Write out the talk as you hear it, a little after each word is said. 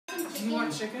Do you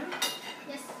want chicken?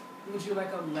 Yes. Would you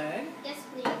like a leg? Yes,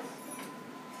 please.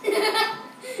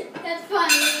 That's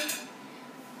funny.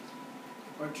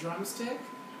 Or drumstick?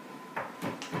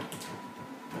 Thank you.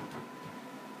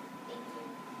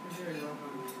 You're very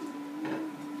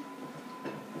welcome.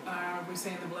 Are we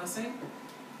saying the blessing?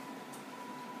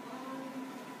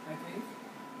 I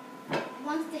think.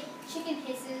 Once the chicken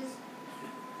hisses.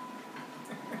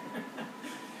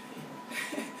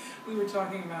 We were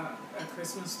talking about A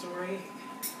Christmas Story.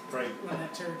 Right. When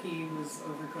that turkey was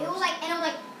overcooked. It was like,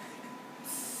 and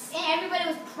everybody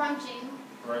was crunching.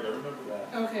 Right, I remember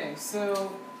that. Okay,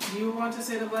 so do you want to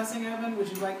say the blessing, Evan? Would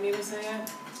you like me to say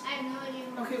it? I have no idea.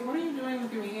 Okay, what are you doing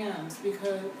with your hands?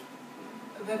 Because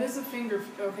that is a finger.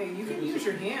 Okay, you can use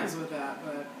your hands with that,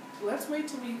 but let's wait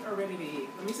till we are ready to eat.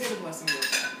 Let me say the blessing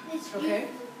with It's okay?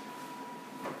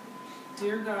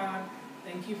 Dear God,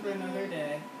 thank you for another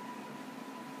day.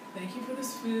 Thank you for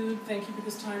this food. Thank you for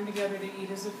this time together to eat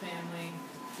as a family.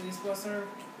 Please bless our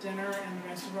dinner and the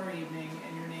rest of our evening.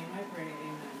 In your name I pray,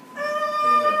 amen.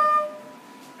 Amen.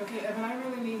 Okay, Evan, I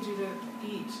really need you to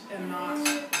eat and not...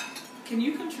 Can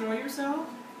you control yourself?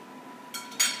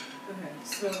 Okay,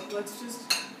 so let's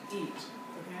just eat,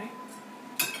 okay?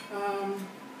 I'm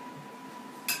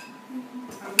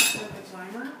going to set the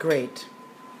timer. Great.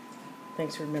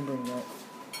 Thanks for remembering that.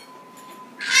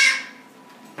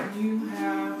 You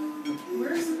have...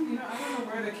 Where's... You know, I don't know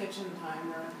where the kitchen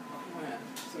timer went,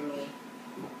 so...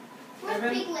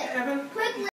 Where's Piglet? Evan, Piglet!